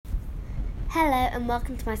Hello and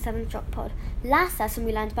welcome to my 7th Drop Pod. Last lesson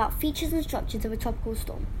we learned about features and structures of a tropical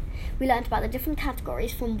storm. We learned about the different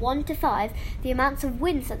categories from 1 to 5, the amounts of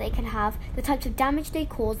winds that they can have, the types of damage they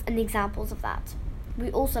cause and the examples of that.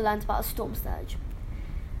 We also learned about a storm surge.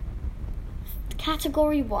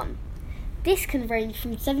 Category 1. This can range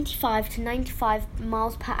from 75 to 95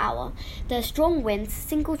 miles per hour. There are strong winds,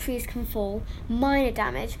 single trees can fall, minor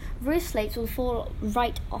damage, roof slates will fall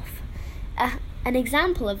right off. An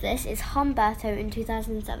example of this is Humberto in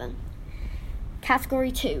 2007.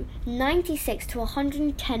 Category 2, 96 to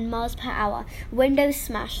 110 miles per hour, windows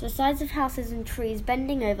smash, the sides of houses and trees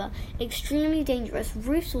bending over, extremely dangerous,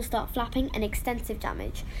 roofs will start flapping and extensive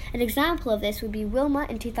damage. An example of this would be Wilma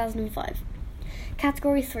in 2005.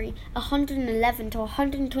 Category 3, 111 to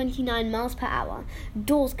 129 miles per hour,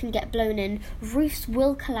 doors can get blown in, roofs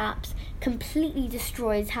will collapse, completely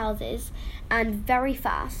destroys houses, and very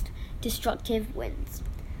fast, destructive winds.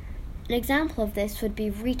 An example of this would be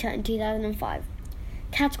Rita in 2005.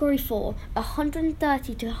 Category 4,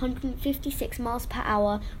 130 to 156 miles per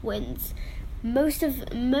hour winds. Most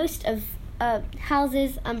of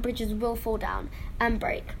houses and bridges will fall down and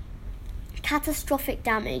break. Catastrophic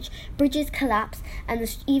damage, bridges collapse,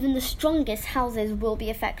 and even the strongest houses will be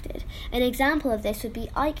affected. An example of this would be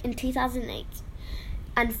Ike in 2008.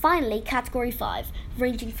 And finally, Category 5,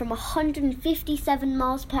 ranging from 157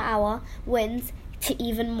 miles per hour winds to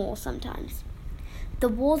even more sometimes. The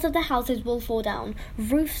walls of the houses will fall down,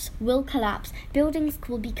 roofs will collapse, buildings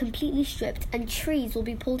will be completely stripped, and trees will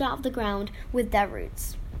be pulled out of the ground with their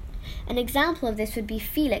roots. An example of this would be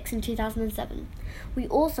Felix in 2007. We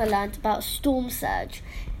also learnt about storm surge.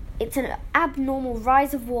 It's an abnormal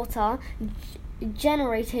rise of water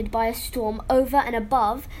generated by a storm over and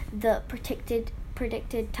above the predicted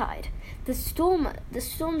tide. The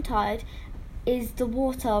storm tide is the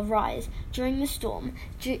water rise during the storm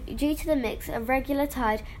due to the mix of regular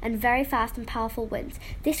tide and very fast and powerful winds.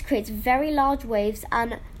 This creates very large waves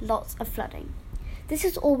and lots of flooding. This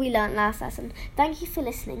is all we learnt last lesson. Thank you for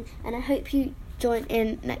listening, and I hope you join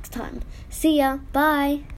in next time. See ya. Bye.